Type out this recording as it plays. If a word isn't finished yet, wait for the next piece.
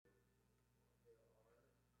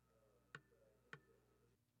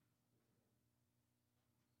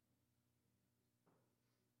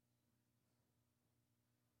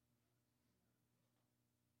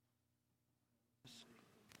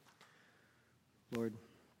Lord,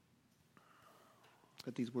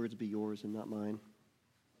 let these words be yours and not mine.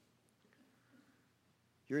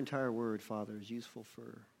 Your entire word, Father, is useful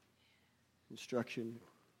for instruction,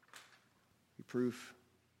 reproof,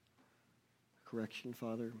 correction,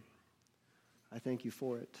 Father. I thank you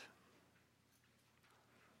for it.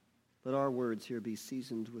 Let our words here be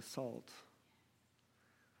seasoned with salt.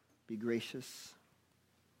 Be gracious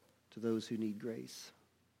to those who need grace.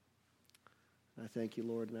 I thank you,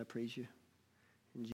 Lord, and I praise you.